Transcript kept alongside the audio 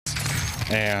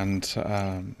And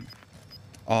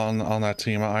on that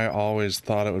team, I always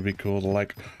thought it would be cool to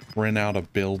like rent out a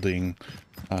building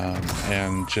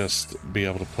and just be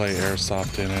able to play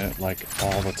airsoft in it like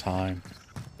all the time.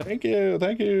 Thank you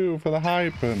for the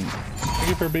hype, and thank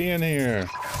you for being here.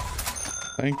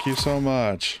 Thank you so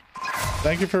much.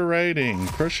 Thank you for raiding.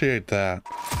 Appreciate that.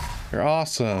 You're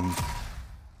awesome.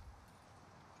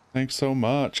 Thanks so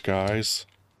much, guys.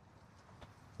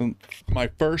 My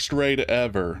first raid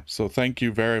ever, so thank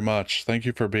you very much. Thank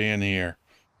you for being here.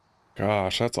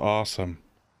 Gosh, that's awesome.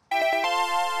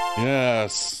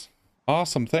 Yes.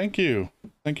 Awesome, thank you.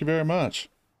 Thank you very much.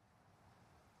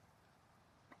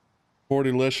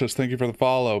 40licious, thank you for the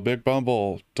follow. Big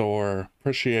Bumble Door,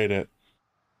 appreciate it.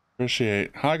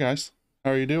 Appreciate. Hi guys,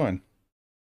 how are you doing?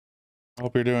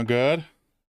 Hope you're doing good.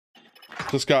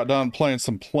 Just got done playing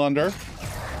some Plunder.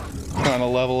 Trying to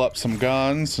level up some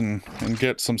guns and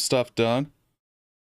get some stuff done.